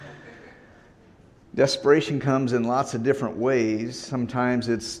Desperation comes in lots of different ways. Sometimes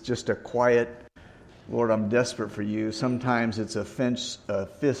it's just a quiet, Lord, I'm desperate for you. Sometimes it's a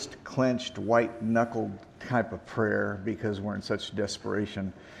fist-clenched, white-knuckled type of prayer because we're in such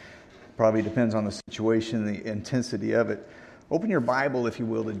desperation. Probably depends on the situation, the intensity of it. Open your Bible, if you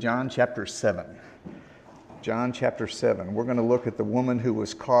will, to John chapter 7. John chapter 7. We're going to look at the woman who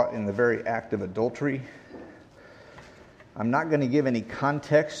was caught in the very act of adultery. I'm not going to give any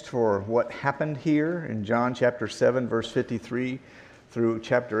context for what happened here in John chapter 7, verse 53 through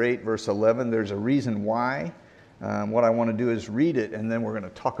chapter 8, verse 11. There's a reason why. What I want to do is read it, and then we're going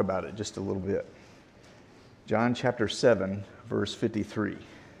to talk about it just a little bit. John chapter 7, verse 53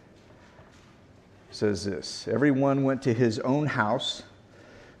 says this: Everyone went to his own house,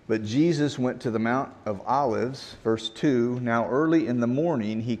 but Jesus went to the Mount of Olives. Verse 2, Now early in the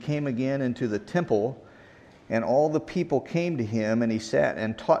morning he came again into the temple, and all the people came to him, and he sat down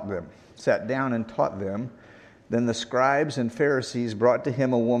and taught them. Then the scribes and Pharisees brought to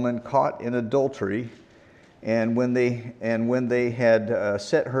him a woman caught in adultery, and when they had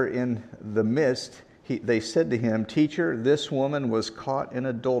set her in the midst, they said to him, Teacher, this woman was caught in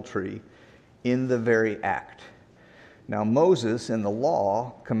adultery in the very act. Now Moses in the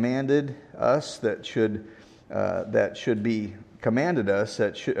law commanded us that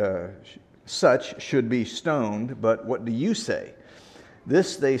such should be stoned, but what do you say?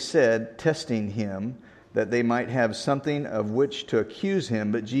 This they said, testing him, that they might have something of which to accuse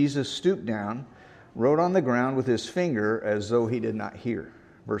him. But Jesus stooped down, wrote on the ground with his finger, as though he did not hear.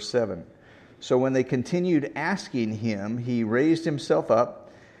 Verse 7. So when they continued asking him, he raised himself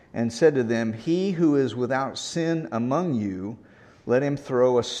up and said to them, He who is without sin among you, let him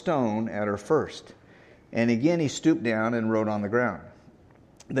throw a stone at her first. And again he stooped down and wrote on the ground.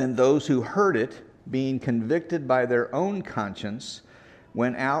 Then those who heard it, being convicted by their own conscience,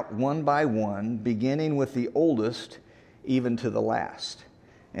 went out one by one, beginning with the oldest, even to the last.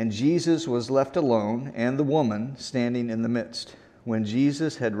 And Jesus was left alone, and the woman standing in the midst. When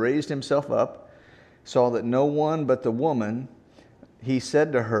Jesus had raised himself up, saw that no one but the woman, he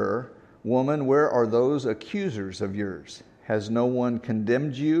said to her, Woman, where are those accusers of yours? Has no one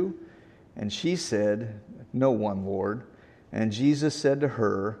condemned you? And she said, No one, Lord. And Jesus said to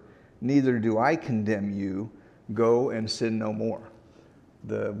her, Neither do I condemn you. Go and sin no more.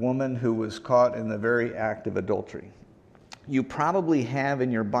 The woman who was caught in the very act of adultery. You probably have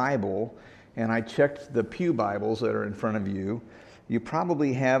in your Bible, and I checked the pew Bibles that are in front of you, you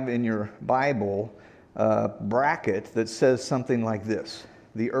probably have in your Bible a bracket that says something like this.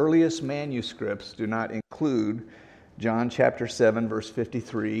 The earliest manuscripts do not include John chapter 7, verse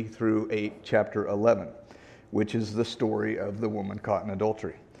 53 through 8, chapter 11. Which is the story of the woman caught in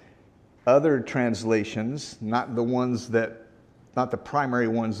adultery. Other translations, not the primary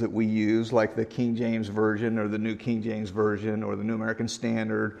ones that we use, like the King James Version or the New King James Version or the New American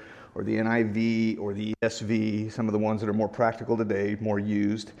Standard or the NIV or the ESV, some of the ones that are more practical today, more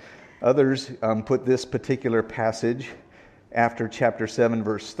used. Others put this particular passage after chapter 7,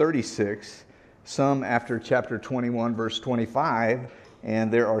 verse 36, some after chapter 21, verse 25,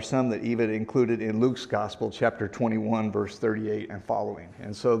 and there are some that even included in Luke's Gospel, chapter 21, verse 38 and following.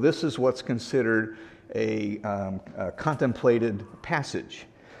 And so this is what's considered a contemplated passage.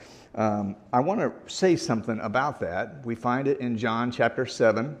 I want to say something about that. We find it in John chapter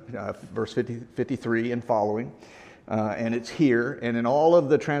 7, verse 53 and following. And it's here. And in all of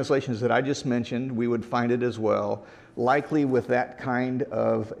the translations that I just mentioned, we would find it as well, likely with that kind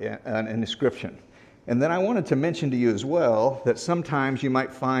of an inscription. And then I wanted to mention to you as well that sometimes you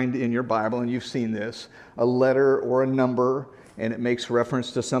might find in your Bible, and you've seen this, a letter or a number, and it makes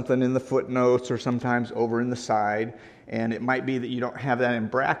reference to something in the footnotes or sometimes over in the side. And it might be that you don't have that in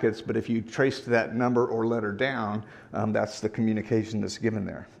brackets, but if you trace that number or letter down, that's the communication that's given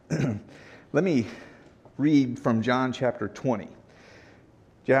there. Let me read from John chapter 20.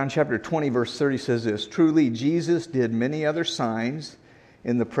 John chapter 20, verse 30 says this: Truly Jesus did many other signs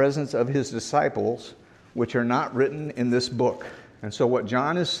in the presence of his disciples, which are not written in this book. And so what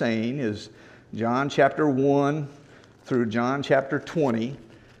John is saying is, John chapter 1 through John chapter 20,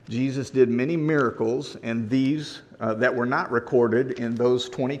 Jesus did many miracles, and these that were not recorded in those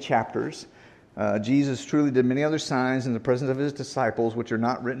 20 chapters. Jesus truly did many other signs in the presence of his disciples, which are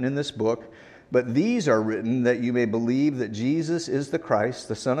not written in this book. But these are written that you may believe that Jesus is the Christ,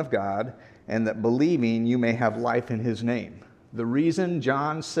 the Son of God, and that believing you may have life in his name. The reason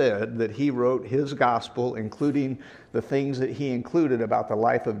John said that he wrote his gospel, including the things that he included about the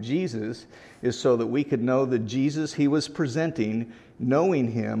life of Jesus, is so that we could know the Jesus he was presenting, knowing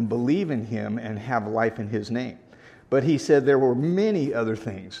him, believe in him, and have life in his name. But he said there were many other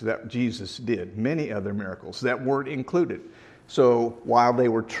things that Jesus did, many other miracles that weren't included. So while they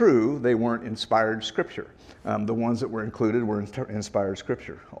were true, they weren't inspired Scripture. The ones that were included were inspired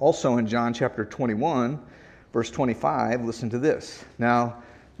Scripture. Also in John chapter 21, verse 25, listen to this. Now,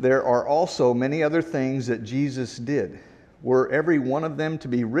 there are also many other things that Jesus did. Were every one of them to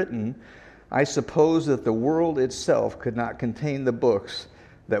be written, I suppose that the world itself could not contain the books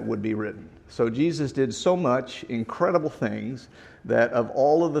that would be written. So Jesus did so much incredible things that of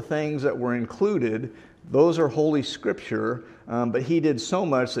all of the things that were included, those are Holy Scripture, but he did so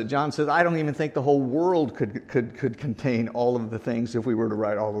much that John says, I don't even think the whole world could contain all of the things if we were to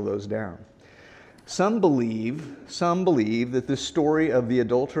write all of those down. Some believe that this story of the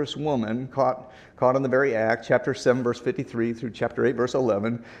adulterous woman caught in the very act, chapter 7, verse 53 through chapter 8, verse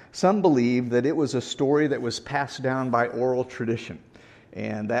 11, some believe that it was a story that was passed down by oral tradition.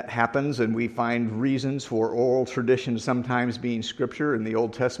 And that happens, and we find reasons for oral tradition sometimes being Scripture in the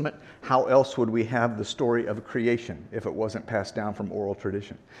Old Testament. How else would we have the story of creation if it wasn't passed down from oral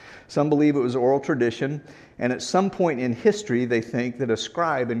tradition? Some believe it was oral tradition, and at some point in history, they think that a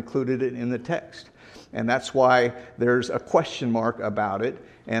scribe included it in the text. And that's why there's a question mark about it,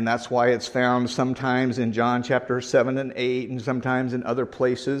 and that's why it's found sometimes in John chapter 7 and 8, and sometimes in other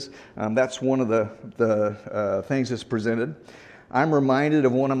places. That's one of the things that's presented. I'm reminded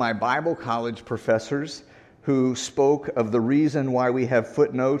of one of my Bible college professors who spoke of the reason why we have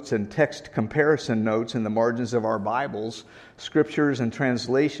footnotes and text comparison notes in the margins of our Bibles. Scriptures and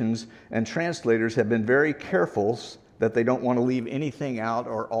translations and translators have been very careful that they don't want to leave anything out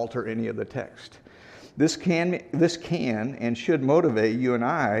or alter any of the text. This can and should motivate you and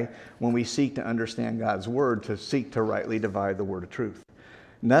I when we seek to understand God's Word, to seek to rightly divide the Word of truth.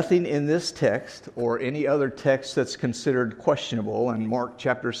 Nothing in this text or any other text that's considered questionable, and Mark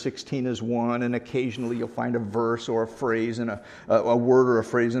chapter 16 is one, and occasionally you'll find a verse or a phrase in a word or a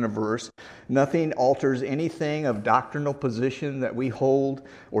phrase in a verse. Nothing alters anything of doctrinal position that we hold,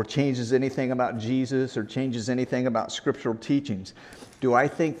 or changes anything about Jesus, or changes anything about scriptural teachings. Do I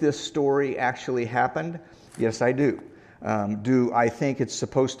think this story actually happened? Yes, I do. Do I think it's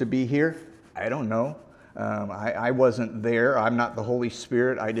supposed to be here? I don't know. I wasn't there. I'm not the Holy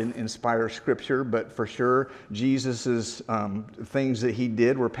Spirit. I didn't inspire Scripture, but for sure, Jesus' things that he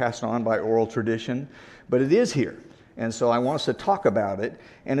did were passed on by oral tradition. But it is here. And so I want us to talk about it.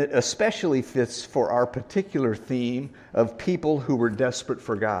 And it especially fits for our particular theme of people who were desperate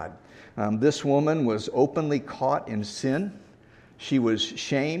for God. This woman was openly caught in sin. She was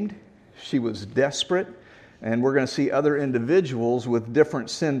shamed. She was desperate. And we're going to see other individuals with different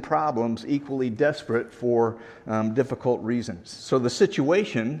sin problems equally desperate for difficult reasons. So the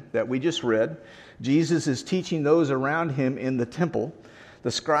situation that we just read, Jesus is teaching those around him in the temple. The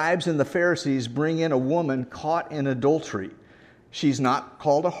scribes and the Pharisees bring in a woman caught in adultery. She's not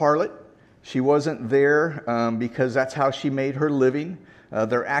called a harlot. She wasn't there because that's how she made her living.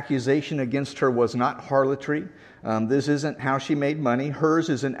 Their accusation against her was not harlotry. This isn't how she made money. Hers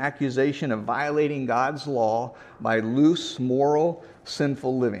is an accusation of violating God's law by loose, moral,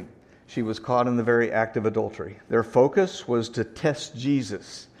 sinful living. She was caught in the very act of adultery. Their focus was to test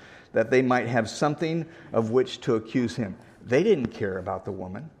Jesus, that they might have something of which to accuse him. They didn't care about the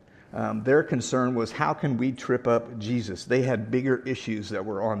woman. Their concern was, how can we trip up Jesus? They had bigger issues that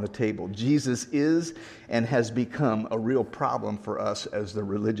were on the table. Jesus is and has become a real problem for us as the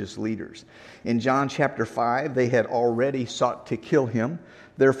religious leaders. In John chapter 5, they had already sought to kill him.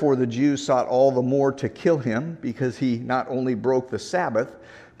 Therefore, the Jews sought all the more to kill him because he not only broke the Sabbath,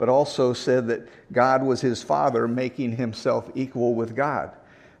 but also said that God was his Father, making himself equal with God.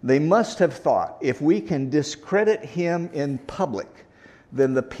 They must have thought, if we can discredit him in public,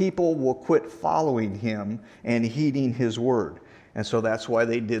 then the people will quit following him and heeding his word. And so that's why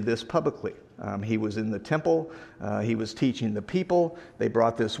they did this publicly. He was in the temple. He was teaching the people. They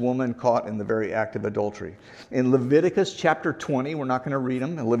brought this woman caught in the very act of adultery. In Leviticus chapter 20, we're not going to read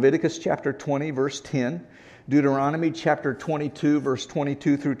them. In Leviticus chapter 20, verse 10, Deuteronomy chapter 22, verse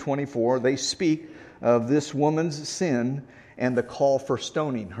 22 through 24, they speak of this woman's sin and the call for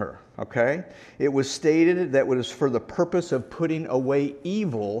stoning her, okay? It was stated that it was for the purpose of putting away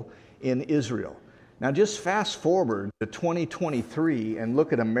evil in Israel. Now just fast forward to 2023 and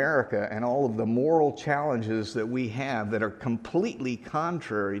look at America and all of the moral challenges that we have that are completely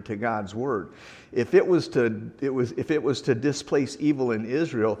contrary to God's word. If it was to displace evil in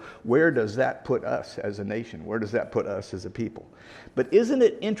Israel, where does that put us as a nation? Where does that put us as a people? But isn't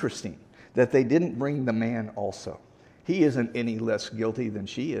it interesting that they didn't bring the man also? He isn't any less guilty than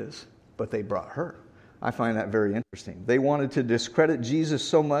she is, but they brought her. I find that very interesting. They wanted to discredit Jesus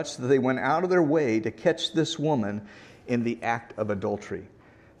so much that they went out of their way to catch this woman in the act of adultery.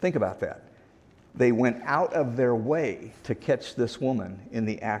 Think about that. They went out of their way to catch this woman in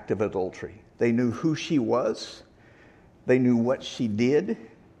the act of adultery. They knew who she was. They knew what she did,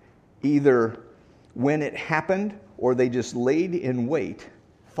 either when it happened or they just laid in wait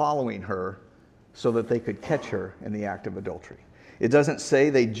following her so that they could catch her in the act of adultery. It doesn't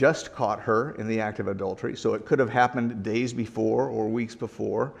say they just caught her in the act of adultery, so it could have happened days before or weeks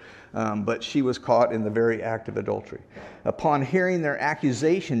before, but she was caught in the very act of adultery. Upon hearing their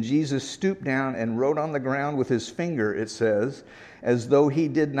accusation, Jesus stooped down and wrote on the ground with his finger, it says, as though he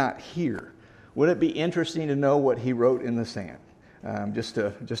did not hear. Wouldn't it be interesting to know what he wrote in the sand? Just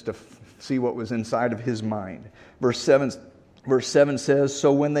to see what was inside of his mind. Verse 7 says,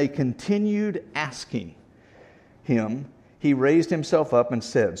 so when they continued asking him, he raised himself up and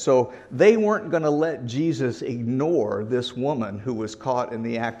said. So they weren't going to let Jesus ignore this woman who was caught in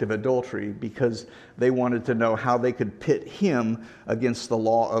the act of adultery because they wanted to know how they could pit him against the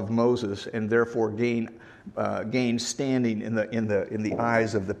law of Moses and therefore gain standing in the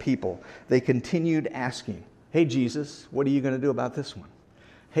eyes of the people. They continued asking, hey Jesus, what are you going to do about this one?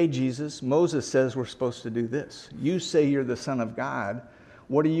 Hey Jesus, Moses says we're supposed to do this. You say you're the Son of God.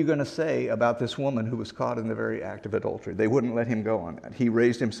 What are you going to say about this woman who was caught in the very act of adultery? They wouldn't let him go on that. He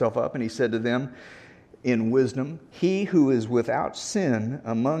raised himself up and he said to them in wisdom, he who is without sin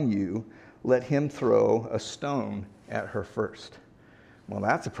among you, let him throw a stone at her first. Well,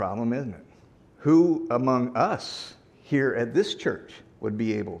 that's a problem, isn't it? Who among us here at this church would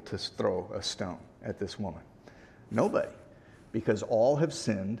be able to throw a stone at this woman? Nobody, because all have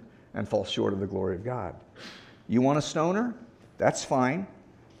sinned and fall short of the glory of God. You want to stone her? That's fine.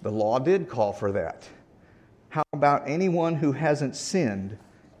 The law did call for that. How about anyone who hasn't sinned?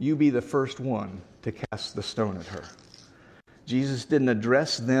 You be the first one to cast the stone at her. Jesus didn't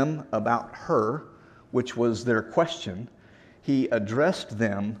address them about her, which was their question. He addressed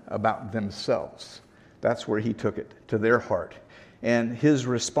them about themselves. That's where he took it, to their heart. And his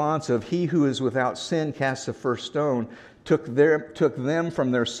response of he who is without sin casts the first stone took them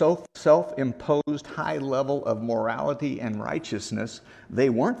from their self-imposed high level of morality and righteousness. They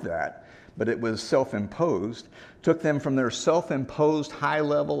weren't that, but it was self-imposed. Took them from their self-imposed high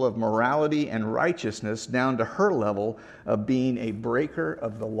level of morality and righteousness down to her level of being a breaker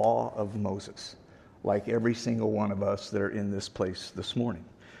of the law of Moses, like every single one of us that are in this place this morning.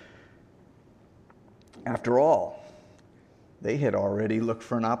 After all, they had already looked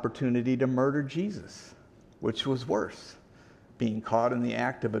for an opportunity to murder Jesus. Which was worse, being caught in the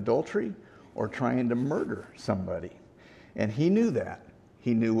act of adultery or trying to murder somebody? And he knew that.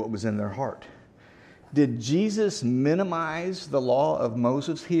 He knew what was in their heart. Did Jesus minimize the law of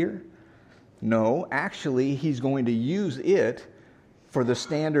Moses here? No, actually, he's going to use it for the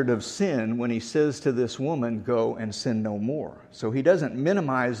standard of sin when he says to this woman, go and sin no more. So he doesn't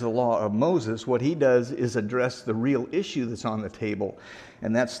minimize the law of Moses. What he does is address the real issue that's on the table,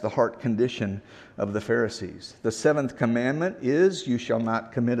 and that's the heart condition of the Pharisees. The seventh commandment is, you shall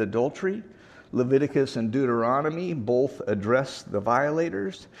not commit adultery. Leviticus and Deuteronomy both address the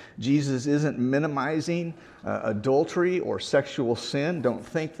violators. Jesus isn't minimizing adultery or sexual sin. Don't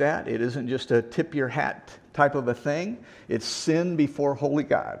think that. It isn't just a tip your hat type of a thing. It's sin before holy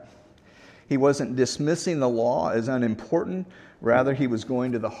God. He wasn't dismissing the law as unimportant. Rather, he was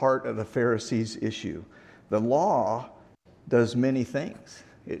going to the heart of the Pharisees' issue. The law does many things.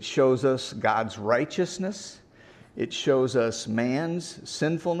 It shows us God's righteousness. It shows us man's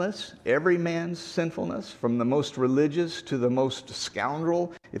sinfulness, every man's sinfulness, from the most religious to the most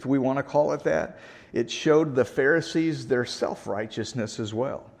scoundrel, if we want to call it that. It showed the Pharisees their self-righteousness as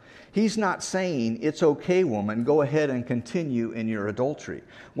well. He's not saying, it's okay, woman, go ahead and continue in your adultery.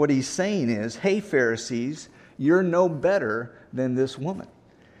 What he's saying is, hey, Pharisees, you're no better than this woman.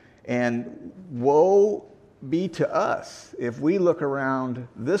 And woe be to us if we look around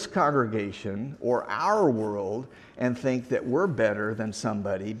this congregation or our world and think that we're better than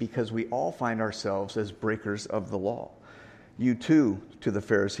somebody because we all find ourselves as breakers of the law. You too, to the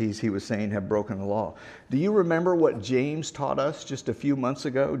Pharisees, he was saying, have broken the law. Do you remember what James taught us just a few months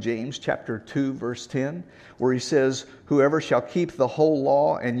ago? James chapter 2, verse 10, where he says, whoever shall keep the whole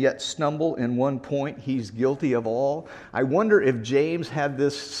law and yet stumble in one point, he's guilty of all. I wonder if James had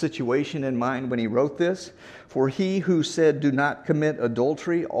this situation in mind when he wrote this. For he who said, do not commit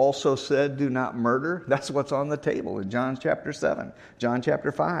adultery, also said, do not murder. That's what's on the table in John chapter 7, John chapter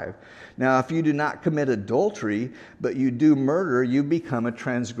 5. Now, if you do not commit adultery, but you do murder, you become become a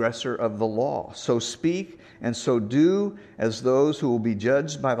transgressor of the law. So speak and so do as those who will be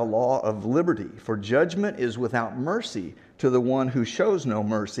judged by the law of liberty. For judgment is without mercy to the one who shows no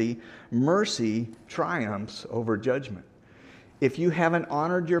mercy. Mercy triumphs over judgment. If you haven't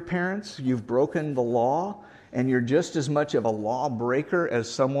honored your parents, you've broken the law, and you're just as much of a lawbreaker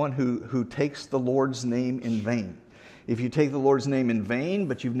as someone who takes the Lord's name in vain. If you take the Lord's name in vain,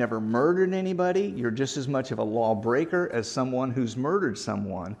 but you've never murdered anybody, you're just as much of a lawbreaker as someone who's murdered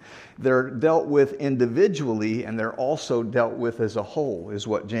someone. They're dealt with individually, and they're also dealt with as a whole, is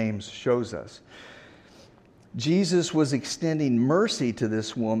what James shows us. Jesus was extending mercy to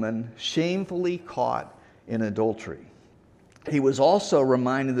this woman, shamefully caught in adultery. He was also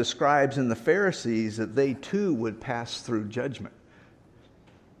reminding the scribes and the Pharisees that they too would pass through judgment.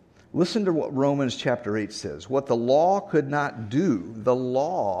 Listen to what Romans chapter 8 says. What the law could not do, the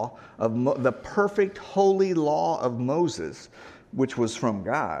law of the perfect holy law of Moses, which was from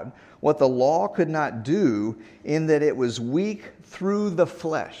God, what the law could not do, in that it was weak through the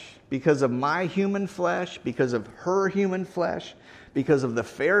flesh, because of my human flesh, because of her human flesh, because of the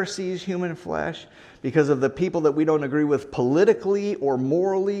Pharisees' human flesh, because of the people that we don't agree with politically or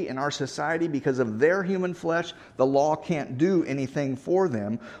morally in our society, because of their human flesh, the law can't do anything for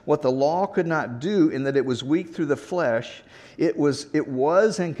them. What the law could not do, in that it was weak through the flesh, it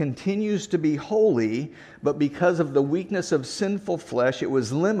was and continues to be holy, but because of the weakness of sinful flesh, it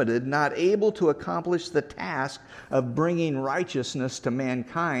was limited, not able to accomplish the task of bringing righteousness to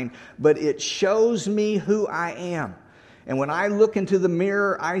mankind. But it shows me who I am. And when I look into the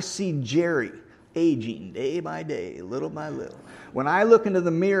mirror, I see Jerry, aging day by day, little by little. When I look into the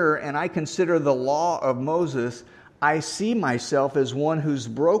mirror and I consider the law of Moses, I see myself as one who's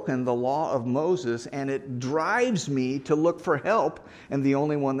broken the law of Moses, and it drives me to look for help, and the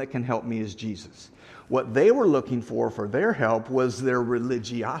only one that can help me is Jesus. What they were looking for their help was their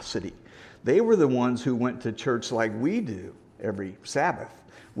religiosity. They were the ones who went to church like we do every Sabbath.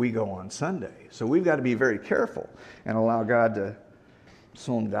 We go on Sunday. So we've got to be very careful and allow God to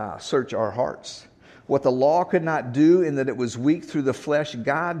search our hearts. What the law could not do, in that it was weak through the flesh,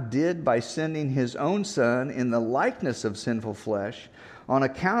 God did by sending His own Son in the likeness of sinful flesh. On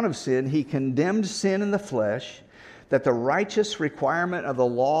account of sin, He condemned sin in the flesh, that the righteous requirement of the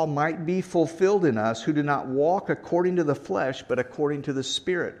law might be fulfilled in us, who do not walk according to the flesh, but according to the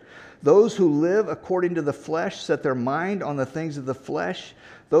Spirit. Those who live according to the flesh set their mind on the things of the flesh.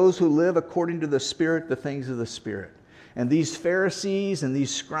 Those who live according to the Spirit, the things of the Spirit. And these Pharisees and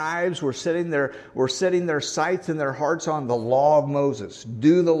these scribes were setting their sights and their hearts on the law of Moses.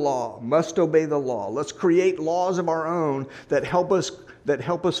 Do the law, must obey the law. Let's create laws of our own that help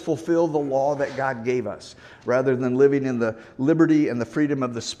us fulfill the law that God gave us, rather than living in the liberty and the freedom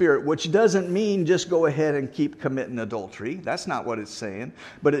of the Spirit, which doesn't mean just go ahead and keep committing adultery. That's not what it's saying.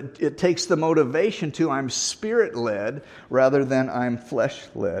 But it takes the motivation to I'm Spirit-led rather than I'm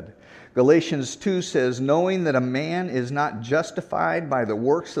flesh-led. Galatians 2 says, knowing that a man is not justified by the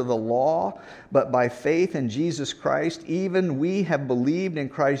works of the law, but by faith in Jesus Christ, even we have believed in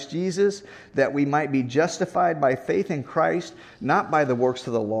Christ Jesus, that we might be justified by faith in Christ, not by the works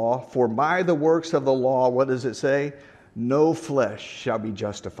of the law. For by the works of the law, what does it say? No flesh shall be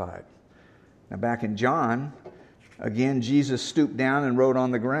justified. Now back in John, again, Jesus stooped down and wrote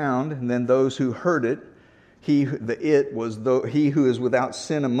on the ground, and then those who heard it, he who is without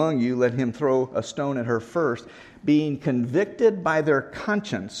sin among you, let him throw a stone at her first. Being convicted by their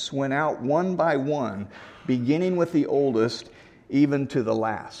conscience, went out one by one, beginning with the oldest, even to the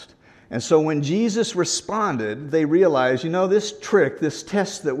last. And so when Jesus responded, they realized, this trick, this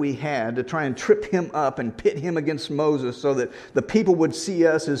test that we had to try and trip him up and pit him against Moses so that the people would see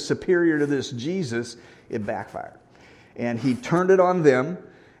us as superior to this Jesus, it backfired. And he turned it on them,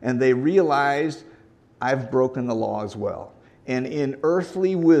 and they realized, I've broken the law as well. And in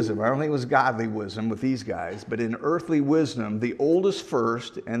earthly wisdom, I don't think it was godly wisdom with these guys, but in earthly wisdom, the oldest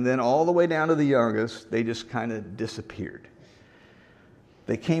first, and then all the way down to the youngest, they just kind of disappeared.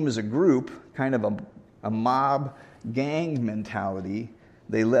 They came as a group, kind of a mob gang mentality.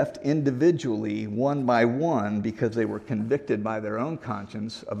 They left individually, one by one, because they were convicted by their own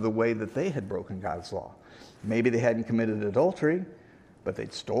conscience of the way that they had broken God's law. Maybe they hadn't committed adultery, but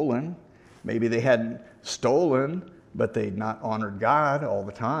they'd stolen. Maybe they hadn't stolen, but they'd not honored God all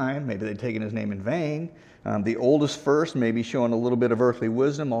the time. Maybe they'd taken His name in vain. The oldest first, maybe showing a little bit of earthly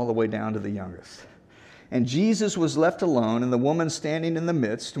wisdom, all the way down to the youngest. And Jesus was left alone, and the woman standing in the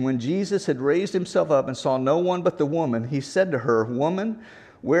midst. And when Jesus had raised Himself up and saw no one but the woman, He said to her, Woman,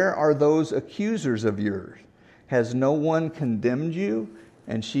 where are those accusers of yours? Has no one condemned you?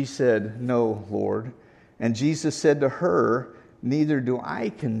 And she said, No, Lord. And Jesus said to her, neither do I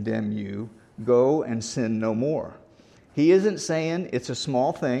condemn you. Go and sin no more. He isn't saying it's a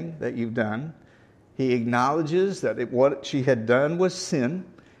small thing that you've done. He acknowledges that what she had done was sin,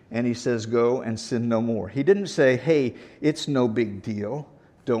 and he says, go and sin no more. He didn't say, hey, it's no big deal.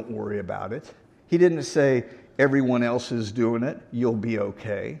 Don't worry about it. He didn't say, everyone else is doing it. You'll be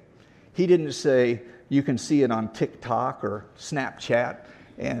okay. He didn't say, you can see it on TikTok or Snapchat,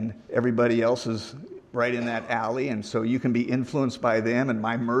 and everybody else is right in that alley, and so you can be influenced by them, and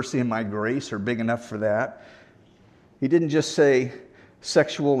my mercy and my grace are big enough for that. He didn't just say,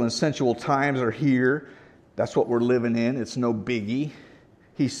 sexual and sensual times are here. That's what we're living in. It's no biggie.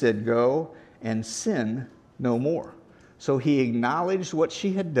 He said, go and sin no more. So he acknowledged what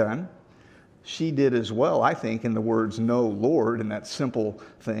she had done. She did as well, I think, in the words, no, Lord, in that simple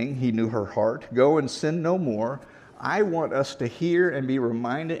thing. He knew her heart. Go and sin no more. I want us to hear and be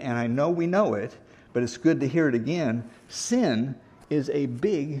reminded, and I know we know it, but it's good to hear it again. Sin is a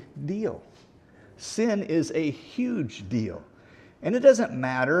big deal. Sin is a huge deal. And it doesn't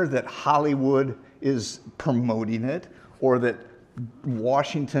matter that Hollywood is promoting it, or that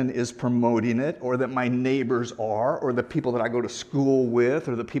Washington is promoting it, or that my neighbors are, or the people that I go to school with,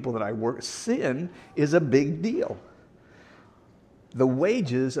 or the people that I work. Sin is a big deal. The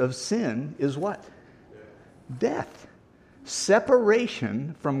wages of sin is what? Death.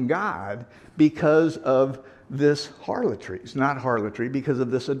 Separation from God because of this harlotry. It's not harlotry, because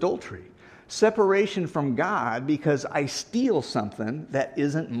of this adultery. Separation from God because I steal something that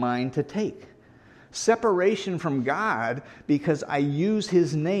isn't mine to take. Separation from God because I use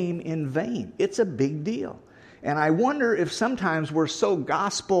His name in vain. It's a big deal. And I wonder if sometimes we're so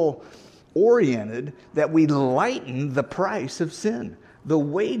gospel-oriented that we lighten the price of sin. The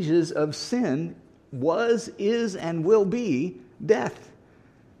wages of sin was, is, and will be death.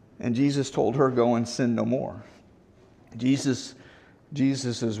 And Jesus told her, go and sin no more. Jesus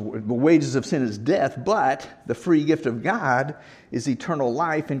is, the wages of sin is death, but the free gift of God is eternal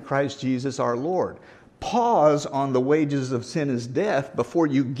life in Christ Jesus our Lord. Pause on the wages of sin is death before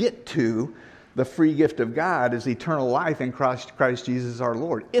you get to the free gift of God is eternal life in Christ Jesus our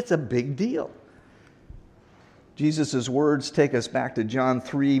Lord. It's a big deal. Jesus' words take us back to John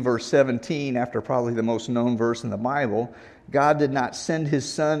 3, verse 17, after probably the most known verse in the Bible. God did not send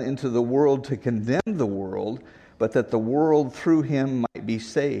His Son into the world to condemn the world, but that the world through Him might be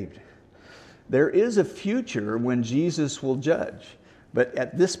saved. There is a future when Jesus will judge, but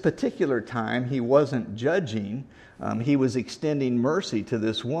at this particular time, He wasn't judging. He was extending mercy to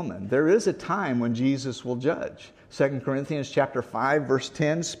this woman. There is a time when Jesus will judge. 2 Corinthians chapter 5, verse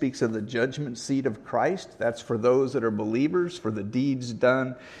 10 speaks of the judgment seat of Christ. That's for those that are believers, for the deeds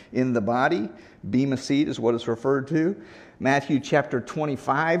done in the body. Bema seat is what it's referred to. Matthew chapter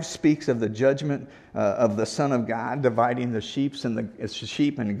 25 speaks of the judgment of the Son of God dividing the sheep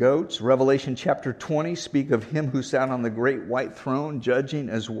and goats. Revelation chapter 20 speak of Him who sat on the great white throne judging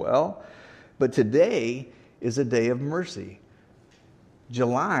as well. But today is a day of mercy.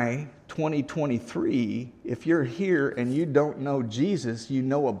 July 2023, if you're here and you don't know Jesus, you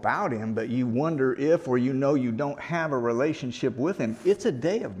know about Him, but you wonder if, or you know you don't have a relationship with Him, it's a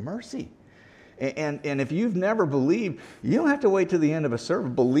day of mercy. And if you've never believed, you don't have to wait to the end of a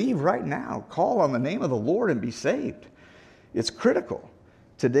service. Believe right now. Call on the name of the Lord and be saved. It's critical.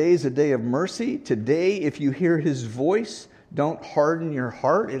 Today is a day of mercy. Today, if you hear His voice, don't harden your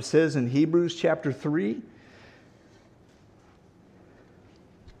heart. It says in Hebrews chapter 3,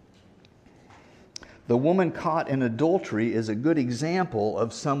 the woman caught in adultery is a good example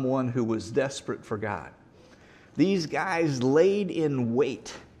of someone who was desperate for God. These guys laid in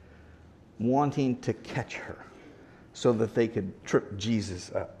wait, wanting to catch her so that they could trip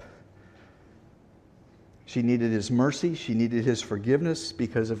Jesus up. She needed His mercy. She needed His forgiveness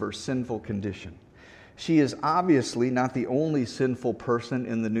because of her sinful condition. She is obviously not the only sinful person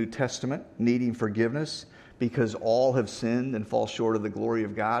in the New Testament needing forgiveness, because all have sinned and fall short of the glory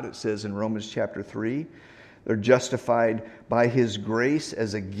of God, it says in Romans chapter 3. They're justified by His grace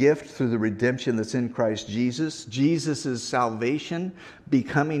as a gift through the redemption that's in Christ Jesus. Jesus' salvation,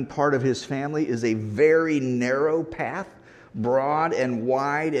 becoming part of His family, is a very narrow path. Broad and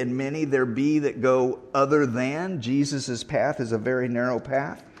wide and many there be that go other than. Jesus' path is a very narrow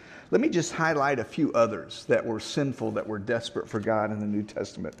path. Let me just highlight a few others that were sinful, that were desperate for God in the New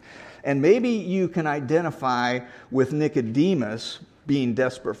Testament. And maybe you can identify with Nicodemus being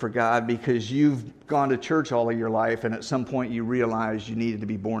desperate for God because you've gone to church all of your life and at some point you realized you needed to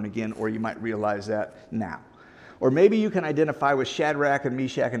be born again, or you might realize that now. Or maybe you can identify with Shadrach and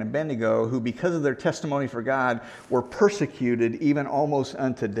Meshach and Abednego, who because of their testimony for God were persecuted even almost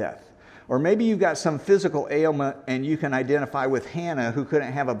unto death. Or maybe you've got some physical ailment and you can identify with Hannah, who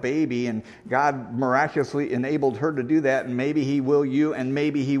couldn't have a baby, and God miraculously enabled her to do that, and maybe He will you, and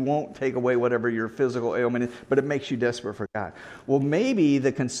maybe He won't take away whatever your physical ailment is, but it makes you desperate for God. Well, maybe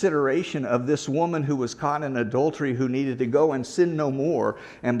the consideration of this woman who was caught in adultery, who needed to go and sin no more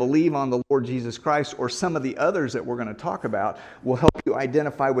and believe on the Lord Jesus Christ, or some of the others that we're going to talk about, will help you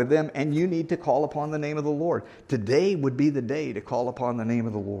identify with them, and you need to call upon the name of the Lord. Today would be the day to call upon the name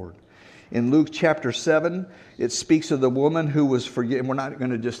of the Lord. In Luke chapter 7, it speaks of the woman who was forgiven. We're not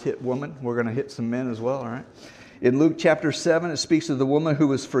going to just hit women. We're going to hit some men as well, all right? In Luke chapter 7, it speaks of the woman who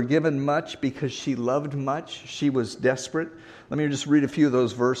was forgiven much because she loved much. She was desperate. Let me just read a few of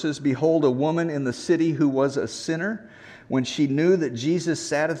those verses. Behold, a woman in the city who was a sinner, when she knew that Jesus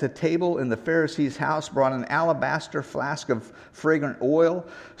sat at the table in the Pharisee's house, brought an alabaster flask of fragrant oil,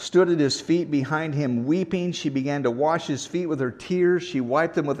 stood at his feet behind him weeping. She began to wash his feet with her tears. She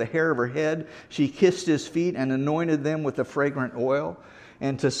wiped them with the hair of her head. She kissed his feet and anointed them with the fragrant oil.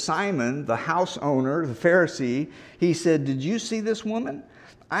 And to Simon, the house owner, the Pharisee, he said, "Did you see this woman?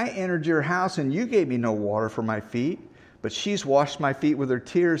 I entered your house and you gave me no water for my feet, but she's washed my feet with her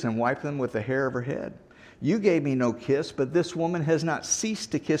tears and wiped them with the hair of her head. You gave me no kiss, but this woman has not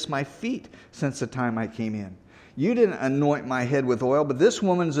ceased to kiss my feet since the time I came in. You didn't anoint my head with oil, but this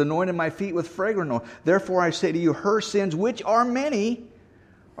woman's anointed my feet with fragrant oil. Therefore I say to you, her sins, which are many,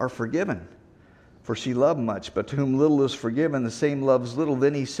 are forgiven. For she loved much, but to whom little is forgiven, the same loves little."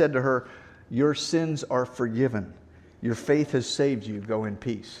 Then he said to her, "Your sins are forgiven. Your faith has saved you. Go in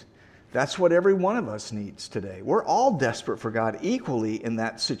peace." That's what every one of us needs today. We're all desperate for God equally in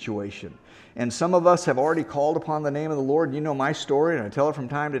that situation. And some of us have already called upon the name of the Lord. You know my story, and I tell it from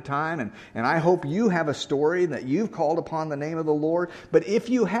time to time. And I hope you have a story that you've called upon the name of the Lord. But if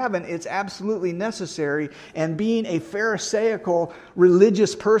you haven't, it's absolutely necessary. And being a Pharisaical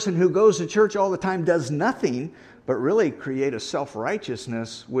religious person who goes to church all the time does nothing but really create a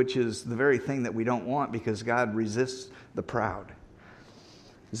self-righteousness, which is the very thing that we don't want, because God resists the proud.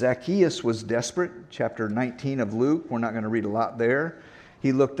 Zacchaeus was desperate. Chapter 19 of Luke. We're not going to read a lot there.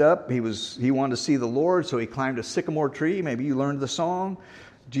 He looked up. He wanted to see the Lord, so he climbed a sycamore tree. Maybe you learned the song.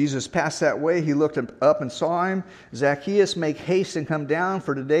 Jesus passed that way. He looked up and saw him. "Zacchaeus, make haste and come down,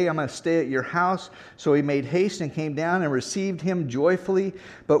 for today I'm going to stay at your house." So he made haste and came down and received him joyfully.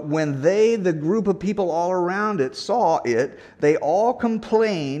 But when they, the group of people all around it, saw it, they all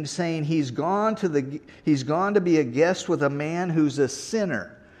complained, saying, he's gone to be a guest with a man who's a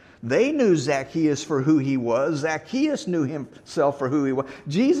sinner." They knew Zacchaeus for who he was. Zacchaeus knew himself for who he was.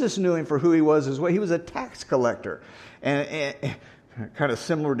 Jesus knew him for who he was as well. He was a tax collector. And kind of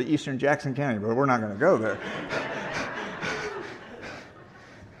similar to Eastern Jackson County, but we're not going to go there.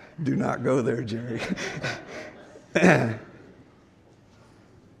 Do not go there, Jerry.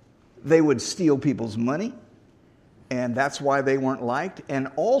 They would steal people's money, and that's why they weren't liked. And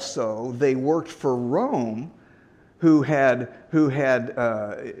also, they worked for Rome, who had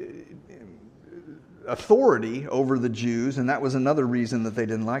authority over the Jews, and that was another reason that they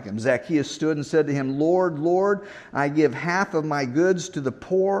didn't like him. Zacchaeus stood and said to him, "Lord, Lord, I give half of my goods to the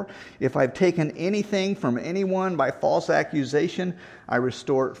poor. If I've taken anything from anyone by false accusation, I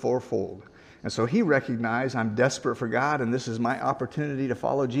restore it fourfold." And so he recognized, I'm desperate for God, and this is my opportunity to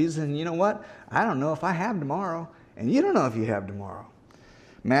follow Jesus. And you know what? I don't know if I have tomorrow, and you don't know if you have tomorrow.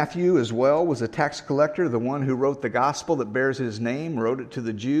 Matthew as well was a tax collector, the one who wrote the gospel that bears his name, wrote it to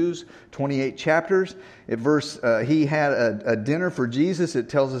the Jews, 28 chapters. He had a dinner for Jesus. It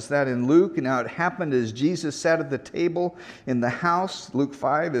tells us that in Luke. Now it happened as Jesus sat at the table in the house, Luke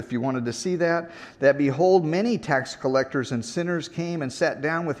 5, if you wanted to see that behold, many tax collectors and sinners came and sat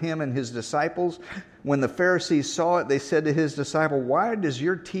down with him and his disciples. When the Pharisees saw it, they said to his disciple, "Why does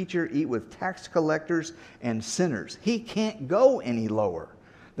your teacher eat with tax collectors and sinners?" He can't go any lower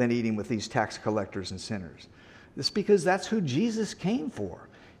than eating with these tax collectors and sinners. It's because that's who Jesus came for.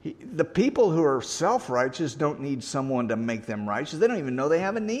 The people who are self-righteous don't need someone to make them righteous. They don't even know they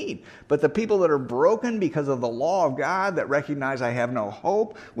have a need. But the people that are broken because of the law of God, that recognize I have no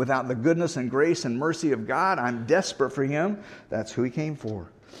hope without the goodness and grace and mercy of God, I'm desperate for him, that's who he came for.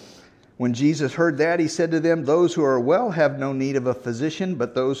 When Jesus heard that, he said to them, "Those who are well have no need of a physician,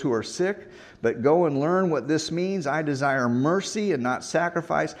 but those who are sick. But go and learn what this means. I desire mercy and not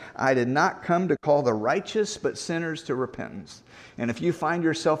sacrifice. I did not come to call the righteous, but sinners to repentance." And if you find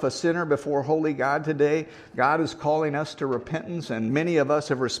yourself a sinner before holy God today, God is calling us to repentance, and many of us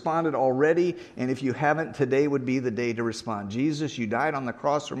have responded already. And if you haven't, today would be the day to respond. Jesus, you died on the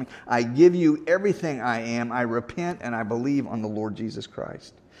cross for me. I give you everything I am. I repent and I believe on the Lord Jesus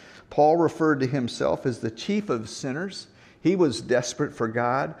Christ. Paul referred to himself as the chief of sinners. He was desperate for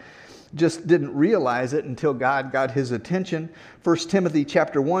God. just didn't realize it until God got his attention. 1 Timothy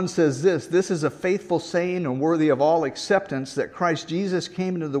chapter 1 says this is a faithful saying and worthy of all acceptance, that Christ Jesus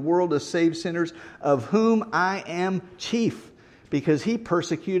came into the world to save sinners, of whom I am chief, because he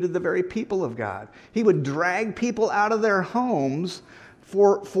persecuted the very people of God. He would drag people out of their homes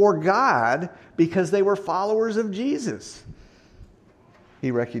for God because they were followers of Jesus.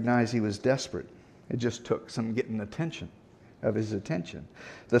 He recognized he was desperate. It just took some getting his attention.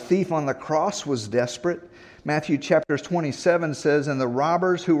 The thief on the cross was desperate. Matthew chapter 27 says, and the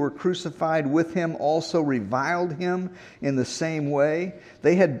robbers who were crucified with him also reviled him in the same way.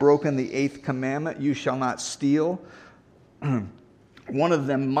 They had broken the 8th commandment, you shall not steal. One of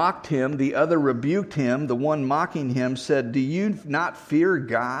them mocked him, the other rebuked him. The one mocking him said, do you not fear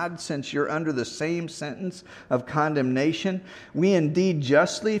God, since you're under the same sentence of condemnation? We indeed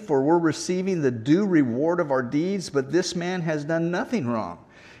justly, for we're receiving the due reward of our deeds, but this man has done nothing wrong.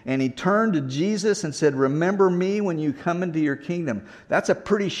 And he turned to Jesus and said, remember me when you come into your kingdom. That's a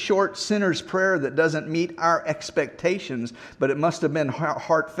pretty short sinner's prayer that doesn't meet our expectations, but it must have been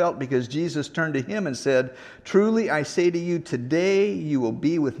heartfelt, because Jesus turned to him and said, truly I say to you, today you will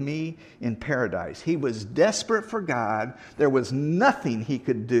be with me in paradise. He was desperate for God. There was nothing he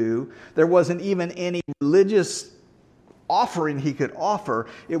could do. There wasn't even any religious offering he could offer.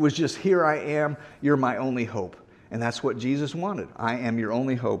 It was just, here I am, you're my only hope. And that's what Jesus wanted. I am your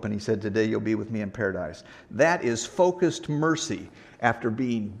only hope. And he said, today you'll be with me in paradise. That is focused mercy after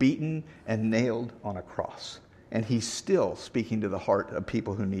being beaten and nailed on a cross. And he's still speaking to the heart of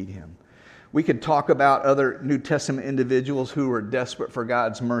people who need him. We could talk about other New Testament individuals who are desperate for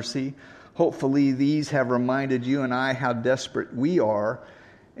God's mercy. Hopefully these have reminded you and I how desperate we are.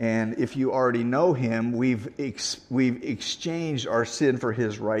 And if you already know him, we've exchanged our sin for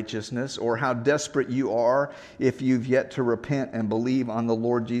his righteousness, or how desperate you are if you've yet to repent and believe on the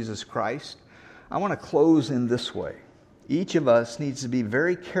Lord Jesus Christ. I want to close in this way. Each of us needs to be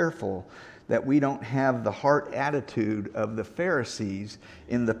very careful that we don't have the heart attitude of the Pharisees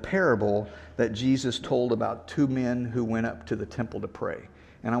in the parable that Jesus told about 2 men who went up to the temple to pray.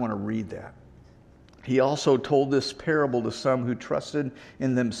 And I want to read that. He also told this parable to some who trusted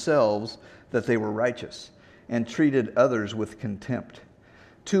in themselves that they were righteous and treated others with contempt.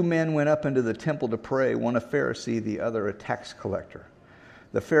 2 men went up into the temple to pray, one a Pharisee, the other a tax collector.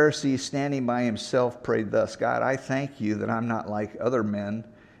 The Pharisee, standing by himself, prayed thus, God, I thank you that I'm not like other men,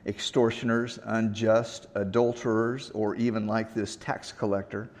 extortioners, unjust, adulterers, or even like this tax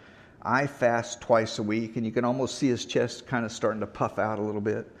collector. I fast twice a week, and you can almost see his chest kind of starting to puff out a little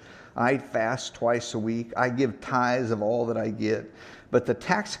bit. I fast twice a week. I give tithes of all that I get. But the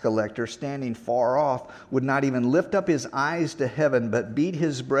tax collector, standing far off, would not even lift up his eyes to heaven, but beat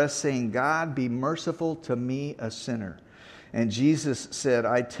his breast, saying, God, be merciful to me, a sinner. And Jesus said,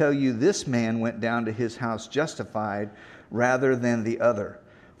 I tell you, this man went down to his house justified rather than the other.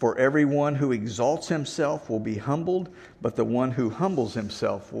 For everyone who exalts himself will be humbled, but the one who humbles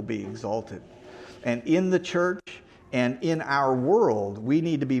himself will be exalted. And in the church, and in our world, we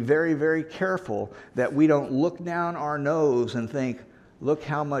need to be very, very careful that we don't look down our nose and think, look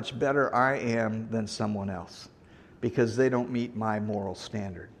how much better I am than someone else, because they don't meet my moral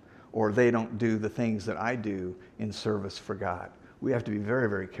standard, or they don't do the things that I do in service for God. We have to be very,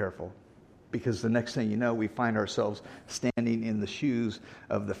 very careful, because the next thing you know, we find ourselves standing in the shoes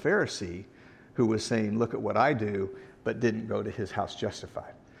of the Pharisee who was saying, look at what I do, but didn't go to his house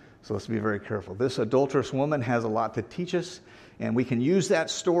justified. So let's be very careful. This adulterous woman has a lot to teach us, and we can use that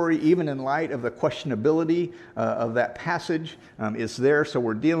story even in light of the questionability of that passage. It's there, so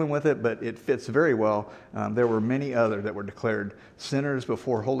we're dealing with it, but it fits very well. There were many others that were declared sinners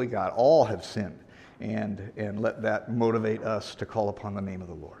before holy God. All have sinned, and let that motivate us to call upon the name of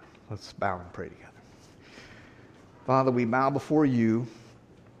the Lord. Let's bow and pray together. Father, we bow before you.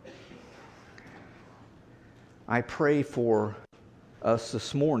 I pray for us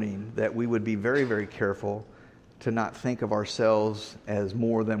this morning that we would be very, very careful to not think of ourselves as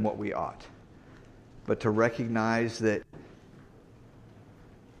more than what we ought, but to recognize that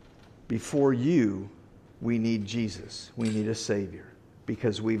before you, we need Jesus. We need a Savior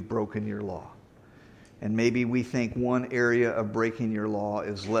because we've broken your law. And maybe we think one area of breaking your law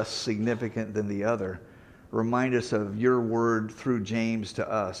is less significant than the other. Remind us of your word through James to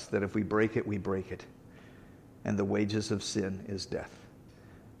us that if we break it, we break it. And the wages of sin is death.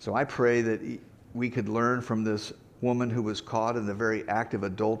 So I pray that we could learn from this woman who was caught in the very act of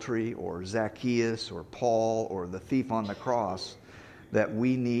adultery, or Zacchaeus, or Paul, or the thief on the cross, that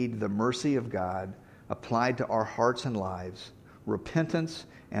we need the mercy of God applied to our hearts and lives, repentance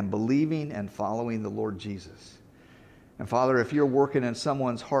and believing and following the Lord Jesus. And Father, if you're working in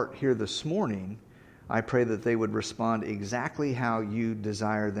someone's heart here this morning, I pray that they would respond exactly how you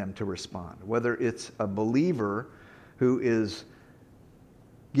desire them to respond. Whether it's a believer who is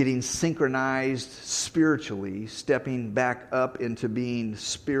getting synchronized spiritually, stepping back up into being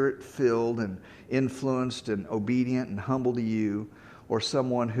spirit-filled and influenced and obedient and humble to you, or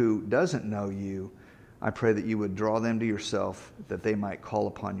someone who doesn't know you, I pray that you would draw them to yourself, that they might call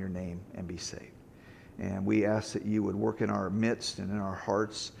upon your name and be saved. And we ask that you would work in our midst and in our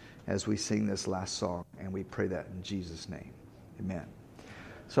hearts as we sing this last song, and we pray that in Jesus' name. Amen.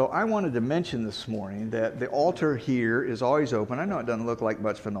 So I wanted to mention this morning that the altar here is always open. I know it doesn't look like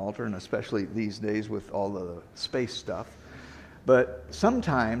much of an altar, and especially these days with all the space stuff. But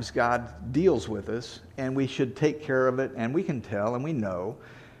sometimes God deals with us, and we should take care of it, and we can tell and we know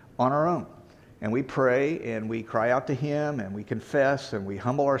on our own. And we pray, and we cry out to Him, and we confess, and we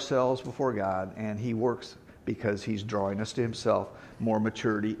humble ourselves before God, and He works because He's drawing us to Himself, more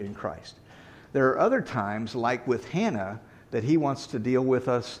maturity in Christ. There are other times, like with Hannah, that He wants to deal with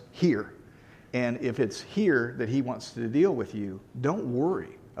us here. And if it's here that He wants to deal with you, don't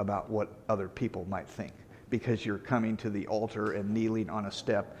worry about what other people might think, because you're coming to the altar and kneeling on a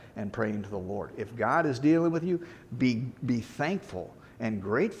step and praying to the Lord. If God is dealing with you, be thankful and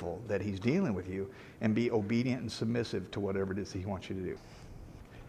grateful that He's dealing with you, and be obedient and submissive to whatever it is He wants you to do.